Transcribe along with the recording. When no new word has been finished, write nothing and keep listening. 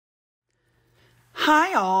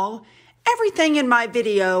Hi all. Everything in my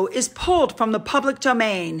video is pulled from the public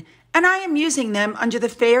domain, and I am using them under the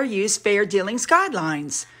Fair Use, Fair Dealings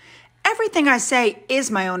guidelines. Everything I say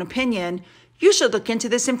is my own opinion. You should look into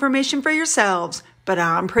this information for yourselves, but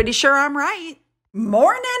I'm pretty sure I'm right.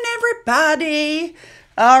 Morning, everybody.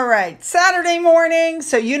 All right, Saturday morning,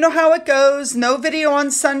 so you know how it goes. No video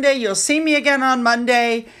on Sunday. You'll see me again on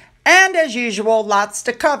Monday. And as usual, lots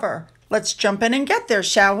to cover. Let's jump in and get there,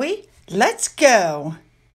 shall we? Let's go.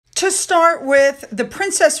 To start with, the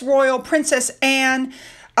Princess Royal, Princess Anne,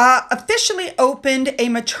 officially opened a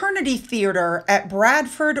maternity theater at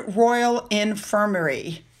Bradford Royal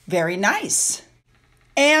Infirmary. Very nice.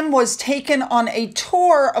 Anne was taken on a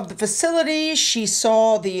tour of the facility. She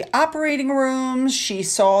saw the operating rooms. She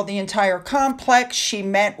saw the entire complex. She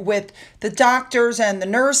met with the doctors and the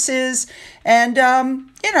nurses. And,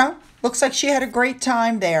 looks like she had a great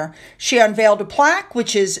time there. She unveiled a plaque,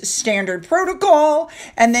 which is standard protocol.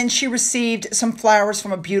 And then she received some flowers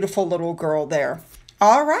from a beautiful little girl there.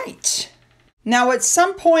 All right. Now, at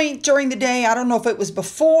some point during the day, I don't know if it was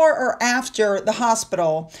before or after the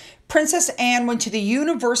hospital, Princess Anne went to the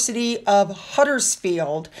University of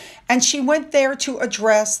Huddersfield, and she went there to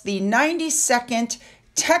address the 92nd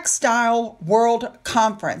Textile World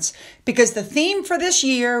Conference, because the theme for this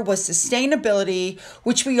year was sustainability,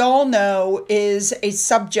 which we all know is a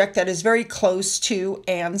subject that is very close to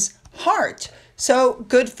Anne's heart. So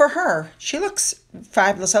good for her. She looks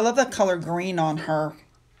fabulous. I love that color green on her.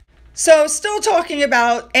 So still talking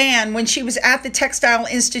about Anne, when she was at the Textile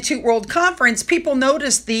Institute World Conference, people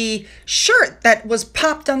noticed the shirt that was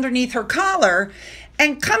popped underneath her collar,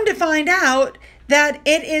 and come to find out that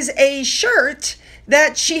it is a shirt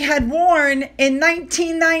that she had worn in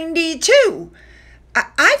 1992.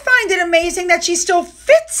 I find it amazing that she still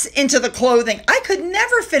fits into the clothing. I could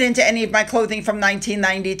never fit into any of my clothing from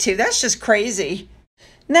 1992. That's just crazy.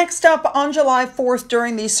 Next up, on July 4th,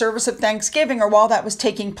 during the service of Thanksgiving, or while that was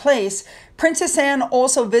taking place, Princess Anne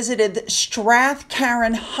also visited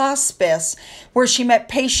Strathcarron Hospice, where she met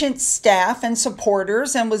patient staff and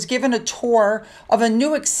supporters and was given a tour of a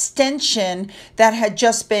new extension that had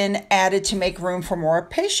just been added to make room for more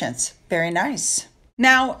patients. Very nice.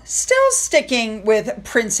 Now, still sticking with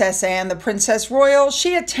Princess Anne, the Princess Royal,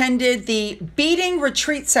 she attended the beading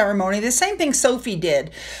retreat ceremony, the same thing Sophie did,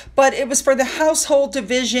 but it was for the Household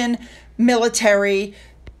Division military.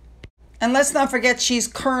 And let's not forget she's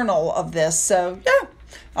colonel of this, so yeah.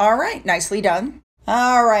 All right, nicely done.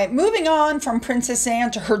 All right, moving on from Princess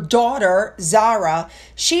Anne to her daughter, Zara.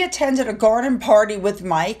 She attended a garden party with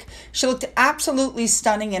Mike. She looked absolutely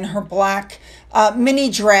stunning in her black mini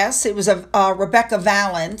dress. It was a Rebecca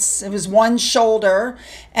Valance. It was one shoulder,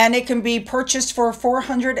 and it can be purchased for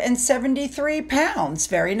 £473.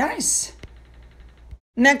 Very nice.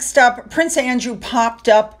 Next up, Prince Andrew popped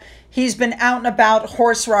up. He's been out and about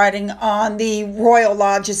horse riding on the Royal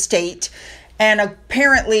Lodge estate. And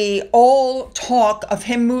apparently all talk of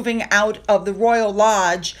him moving out of the Royal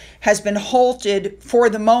Lodge has been halted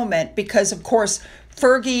for the moment because, of course,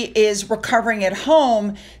 Fergie is recovering at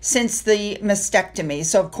home since the mastectomy.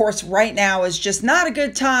 So, of course, right now is just not a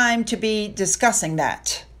good time to be discussing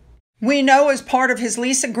that. We know as part of his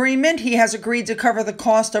lease agreement, he has agreed to cover the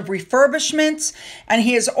cost of refurbishments, and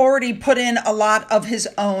he has already put in a lot of his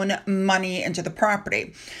own money into the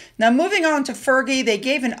property. Now, moving on to Fergie, they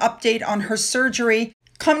gave an update on her surgery.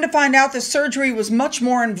 Come to find out, the surgery was much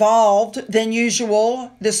more involved than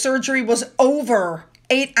usual. The surgery was over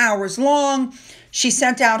 8 hours long. She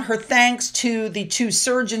sent out her thanks to the 2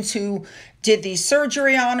 surgeons who did the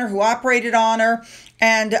surgery on her, who operated on her,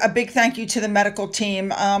 and a big thank you to the medical team.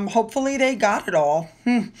 Hopefully they got it all.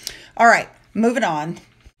 All right, moving on.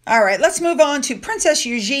 All right, let's move on to Princess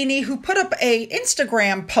Eugenie, who put up a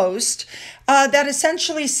Instagram post that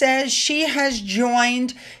essentially says she has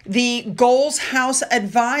joined the Goals House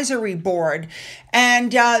Advisory Board.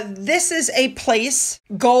 And this is a place,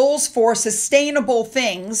 goals for sustainable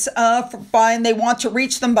things, and they want to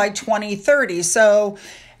reach them by 2030. So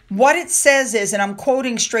what it says is, and I'm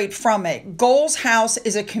quoting straight from it, Goals House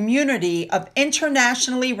is a community of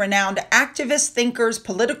internationally renowned activists, thinkers,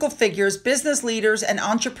 political figures, business leaders, and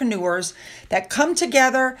entrepreneurs that come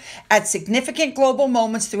together at significant global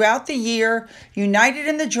moments throughout the year, united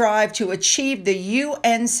in the drive to achieve the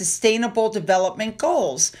UN Sustainable Development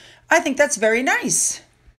Goals. I think that's very nice.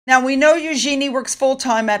 Now, we know Eugenie works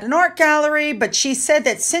full-time at an art gallery, but she said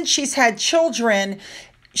that since she's had children,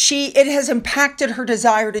 it has impacted her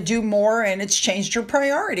desire to do more, and it's changed her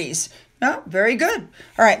priorities. Oh, very good.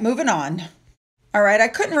 All right, moving on. All right, I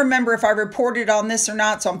couldn't remember if I reported on this or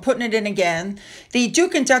not, so I'm putting it in again. The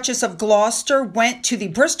Duke and Duchess of Gloucester went to the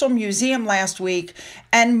Bristol Museum last week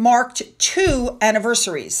and marked 2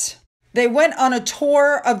 anniversaries. They went on a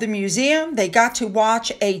tour of the museum. They got to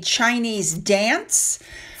watch a Chinese dance.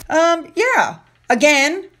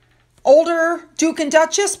 Again, older Duke and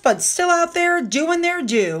Duchess, but still out there doing their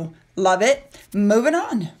due. Love it. Moving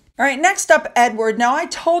on. All right, next up, Edward. Now, I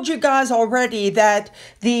told you guys already that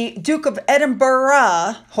the Duke of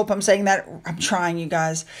Edinburgh, hope I'm saying that, I'm trying, you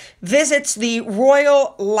guys, visits the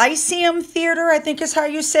Royal Lyceum Theatre, I think is how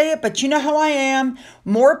you say it, but you know how I am.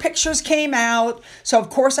 More pictures came out, so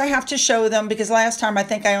of course I have to show them, because last time I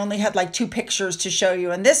think I only had like 2 pictures to show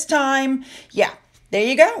you, and this time, yeah, there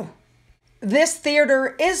you go. This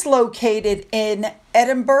theater is located in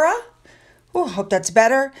Edinburgh. Oh, hope that's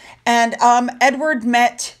better. And Edward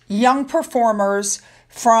met young performers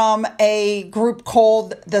from a group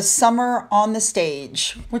called The Summer on the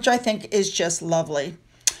Stage, which I think is just lovely.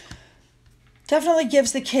 Definitely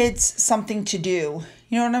gives the kids something to do.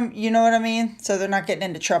 You know what I mean? So they're not getting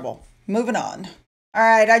into trouble. Moving on. All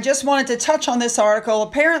right, I just wanted to touch on this article.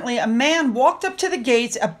 Apparently, a man walked up to the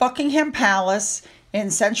gates at Buckingham Palace in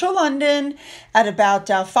central London at about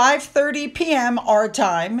 5:30 p.m. our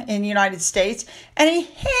time in the United States, and he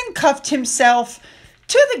handcuffed himself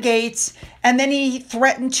to the gates, and then he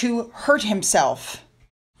threatened to hurt himself.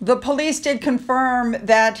 The police did confirm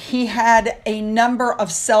that he had a number of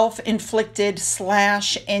self-inflicted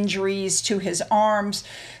slash injuries to his arms.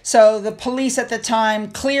 So the police at the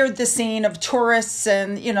time cleared the scene of tourists,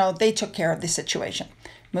 and, they took care of the situation.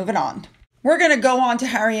 Moving on. We're going to go on to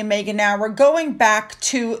Harry and Meghan now. We're going back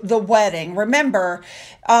to the wedding. Remember,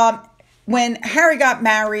 when Harry got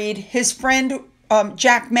married, his friend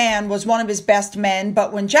Jack Mann was one of his best men.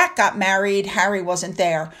 But when Jack got married, Harry wasn't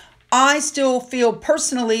there. I still feel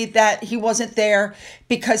personally that he wasn't there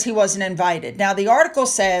because he wasn't invited. Now, the article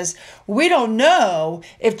says, we don't know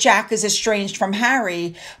if Jack is estranged from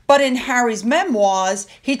Harry, but in Harry's memoirs,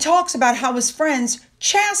 he talks about how his friends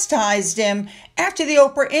chastised him after the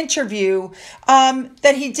Oprah interview,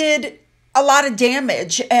 that he did a lot of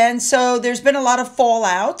damage. And so there's been a lot of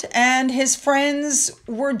fallout, and his friends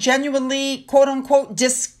were genuinely, quote unquote,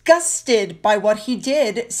 disgusted by what he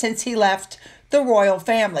did since he left the royal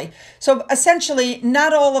family. So essentially,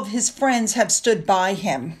 not all of his friends have stood by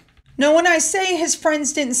him. Now, when I say his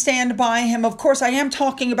friends didn't stand by him, of course, I am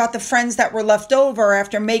talking about the friends that were left over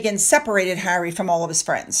after Meghan separated Harry from all of his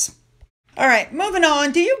friends. All right, moving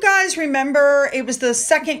on. Do you guys remember it was the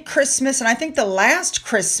second Christmas, and I think the last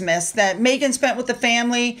Christmas, that Meghan spent with the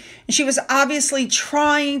family? And she was obviously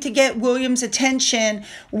trying to get William's attention.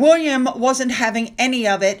 William wasn't having any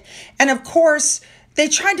of it. And of course, they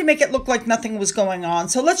tried to make it look like nothing was going on.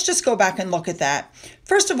 So let's just go back and look at that.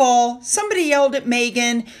 First of all, somebody yelled at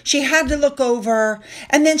Meghan. She had to look over,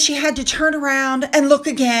 and then she had to turn around and look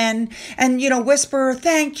again and, whisper,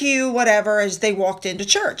 thank you, whatever, as they walked into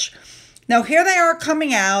church. Now, here they are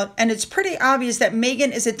coming out, and it's pretty obvious that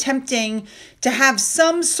Meghan is attempting to have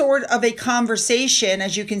some sort of a conversation,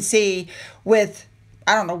 as you can see, with,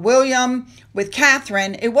 William, with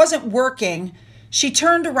Catherine. It wasn't working. She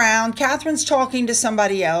turned around. Catherine's talking to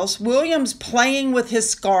somebody else. William's playing with his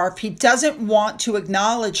scarf. He doesn't want to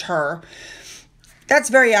acknowledge her. That's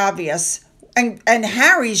very obvious. And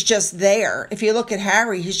Harry's just there. If you look at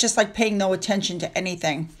Harry, he's just like paying no attention to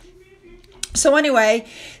anything. So anyway,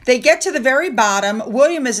 they get to the very bottom.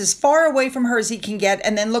 William is as far away from her as he can get.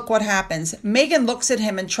 And then look what happens. Meghan looks at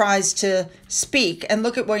him and tries to speak. And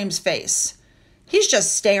look at William's face. He's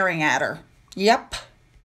just staring at her. Yep.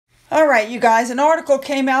 All right, you guys, an article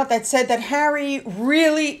came out that said that Harry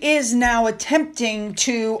really is now attempting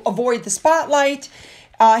to avoid the spotlight.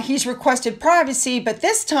 He's requested privacy, but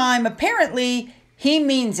this time, apparently, he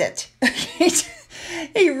means it.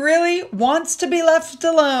 He really wants to be left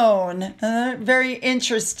alone. Very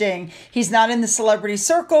interesting. He's not in the celebrity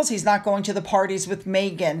circles. He's not going to the parties with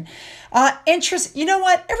Meghan. You know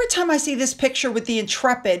what? Every time I see this picture with the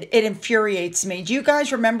Intrepid, it infuriates me. Do you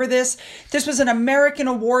guys remember this? This was an American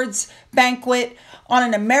awards banquet on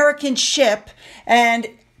an American ship, and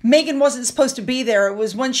Meghan wasn't supposed to be there. It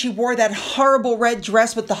was when she wore that horrible red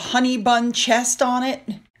dress with the honey bun chest on it.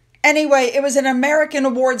 Anyway, it was an American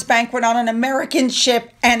awards banquet on an American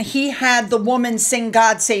ship, and he had the woman sing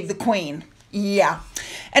God Save the Queen. Yeah.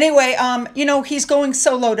 Anyway, he's going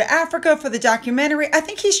solo to Africa for the documentary. I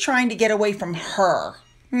think he's trying to get away from her.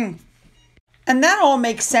 And that all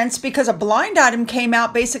makes sense because a blind item came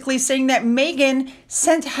out basically saying that Meghan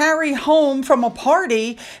sent Harry home from a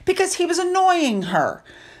party because he was annoying her.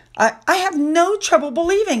 I have no trouble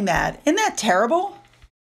believing that. Isn't that terrible?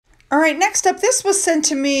 All right, next up, this was sent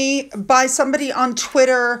to me by somebody on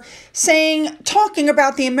Twitter talking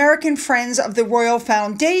about the American Friends of the Royal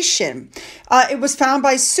Foundation. It was found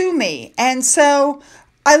by Sumi. And so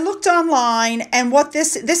I looked online, and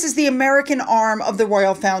this is the American arm of the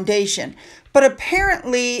Royal Foundation. But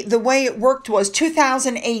apparently the way it worked was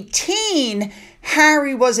 2018,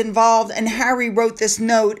 Harry was involved and Harry wrote this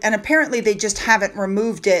note, and apparently they just haven't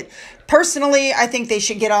removed it. Personally, I think they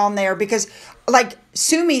should get on there because like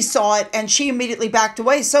Sumi saw it and she immediately backed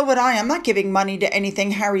away. So would I. I'm not giving money to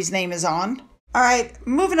anything Harry's name is on. All right,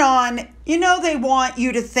 moving on. You know, they want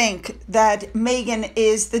you to think that Meghan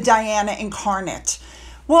is the Diana incarnate.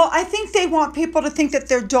 Well, I think they want people to think that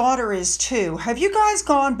their daughter is too. Have you guys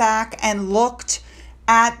gone back and looked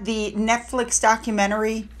at the Netflix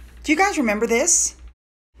documentary? Do you guys remember this?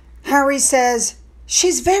 Harry says,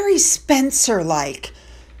 she's very Spencer-like.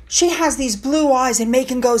 She has these blue eyes, and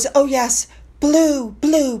Meghan goes, oh yes, blue,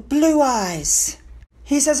 blue, blue eyes.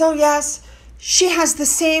 He says, oh yes, she has the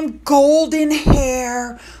same golden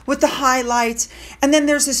hair with the highlights. And then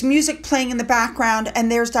there's this music playing in the background,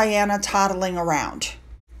 and there's Diana toddling around.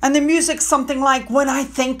 And the music's something like, when I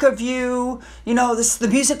think of you, you know, the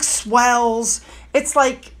music swells. It's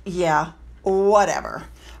like, yeah, whatever.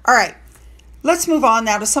 All right, let's move on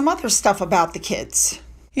now to some other stuff about the kids.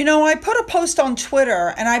 You know, I put a post on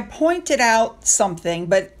Twitter and I pointed out something,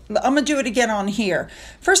 but I'm going to do it again on here.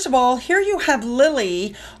 First of all, here you have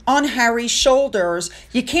Lily on Harry's shoulders.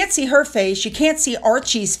 You can't see her face. You can't see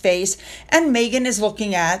Archie's face. And Meghan is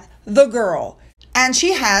looking at the girl. And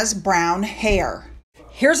she has brown hair.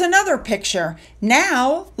 Here's another picture.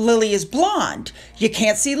 Now, Lily is blonde. You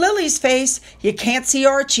can't see Lily's face. You can't see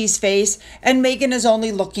Archie's face. And Meghan is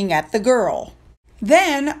only looking at the girl.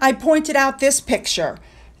 Then I pointed out this picture.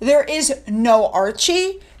 There is no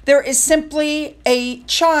Archie. There is simply a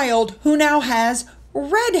child who now has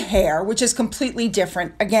red hair, which is completely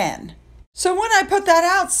different again. So when I put that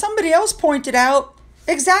out, somebody else pointed out,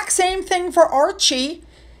 exact same thing for Archie.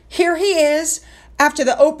 Here he is after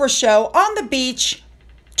the Oprah show on the beach,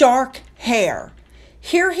 dark hair.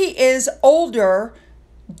 Here he is older,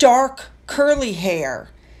 dark curly hair.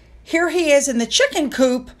 Here he is in the chicken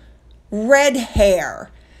coop, red hair.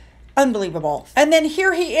 Unbelievable. And then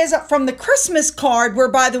here he is from the Christmas card where,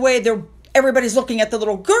 by the way, everybody's looking at the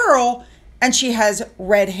little girl and she has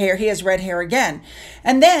red hair. He has red hair again.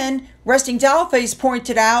 And then Resting Dollface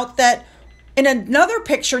pointed out that in another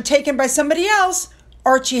picture taken by somebody else,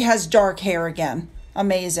 Archie has dark hair again.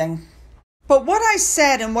 Amazing. But what I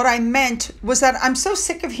said and what I meant was that I'm so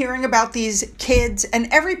sick of hearing about these kids,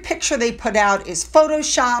 and every picture they put out is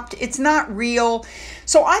photoshopped. It's not real.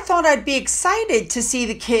 So I thought I'd be excited to see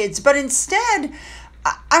the kids, but instead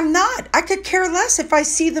I'm not. I could care less if I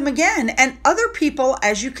see them again. And other people,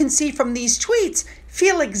 as you can see from these tweets,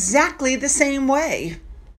 feel exactly the same way.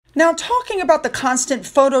 Now, talking about the constant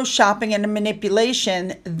photoshopping and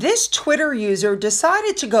manipulation, this Twitter user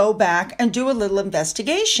decided to go back and do a little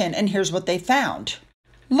investigation, and here's what they found.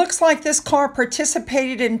 Looks like this car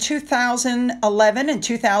participated in 2011 and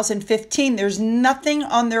 2015. There's nothing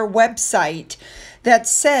on their website that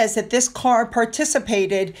says that this car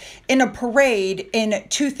participated in a parade in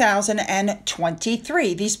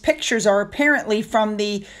 2023. These pictures are apparently from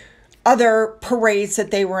the other parades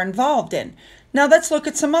that they were involved in. Now let's look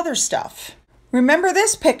at some other stuff. Remember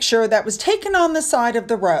this picture that was taken on the side of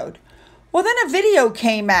the road? Well, then a video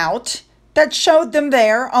came out that showed them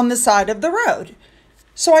there on the side of the road.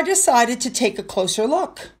 So I decided to take a closer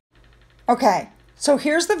look. Okay, so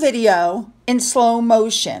here's the video in slow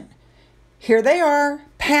motion. Here they are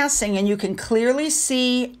passing, and you can clearly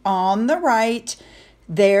see on the right,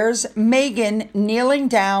 there's Meghan kneeling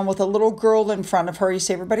down with a little girl in front of her. You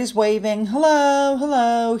see everybody's waving. Hello,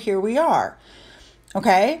 hello, here we are.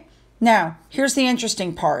 Okay, now here's the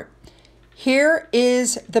interesting part. Here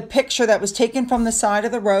is the picture that was taken from the side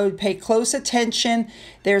of the road. Pay close attention.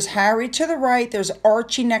 There's Harry to the right. There's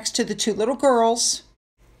Archie next to the two little girls.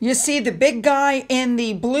 You see the big guy in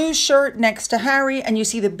the blue shirt next to Harry, and you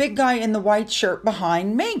see the big guy in the white shirt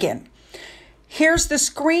behind Meghan. Here's the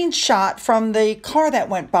screenshot from the car that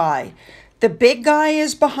went by. The big guy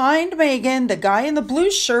is behind Meghan. The guy in the blue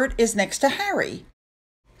shirt is next to Harry.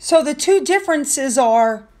 So the two differences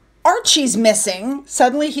are Archie's missing.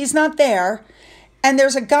 Suddenly he's not there. And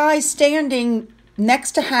there's a guy standing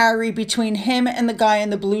next to Harry between him and the guy in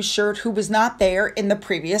the blue shirt who was not there in the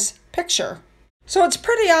previous picture. So it's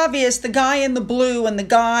pretty obvious the guy in the blue and the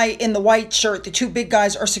guy in the white shirt, the two big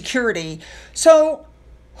guys, are security. So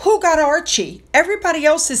who got Archie? Everybody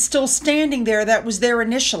else is still standing there that was there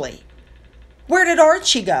initially. Where did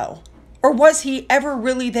Archie go? Or was he ever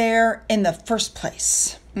really there in the first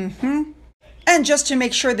place? And just to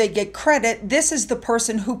make sure they get credit, this is the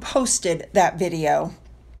person who posted that video.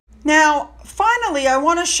 Now, finally, I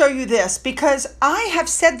want to show you this because I have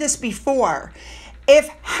said this before. If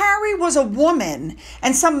Harry was a woman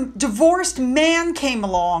and some divorced man came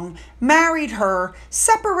along, married her,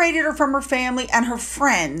 separated her from her family and her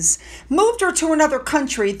friends, moved her to another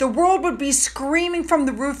country, the world would be screaming from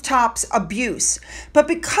the rooftops abuse. But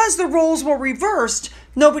because the roles were reversed,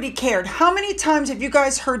 nobody cared. How many times have you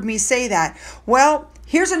guys heard me say that? Well,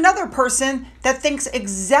 here's another person that thinks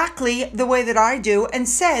exactly the way that I do and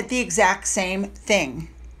said the exact same thing.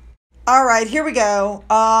 All right, here we go.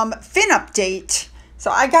 Fin update. So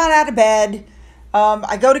I got out of bed.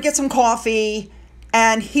 I go to get some coffee,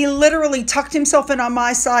 and he literally tucked himself in on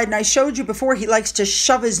my side. And I showed you before, he likes to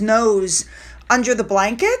shove his nose under the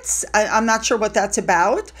blankets. I'm not sure what that's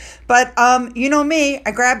about. But you know me, I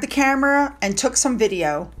grabbed the camera and took some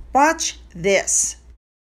video. Watch this.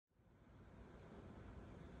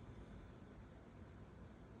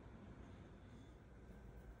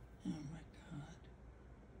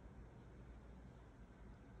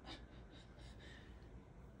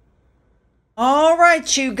 All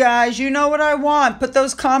right, you guys, you know what I want. Put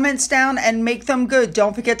those comments down and make them good.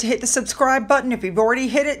 Don't forget to hit the subscribe button. If you've already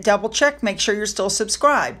hit it, double check. Make sure you're still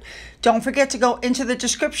subscribed. Don't forget to go into the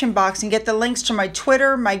description box and get the links to my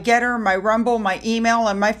Twitter, my Getter, my Rumble, my email,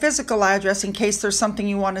 and my physical address in case there's something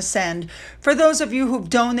you want to send. For those of you who've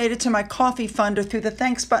donated to my coffee fund or through the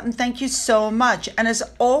thanks button, thank you so much. And as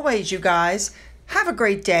always, you guys, have a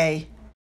great day.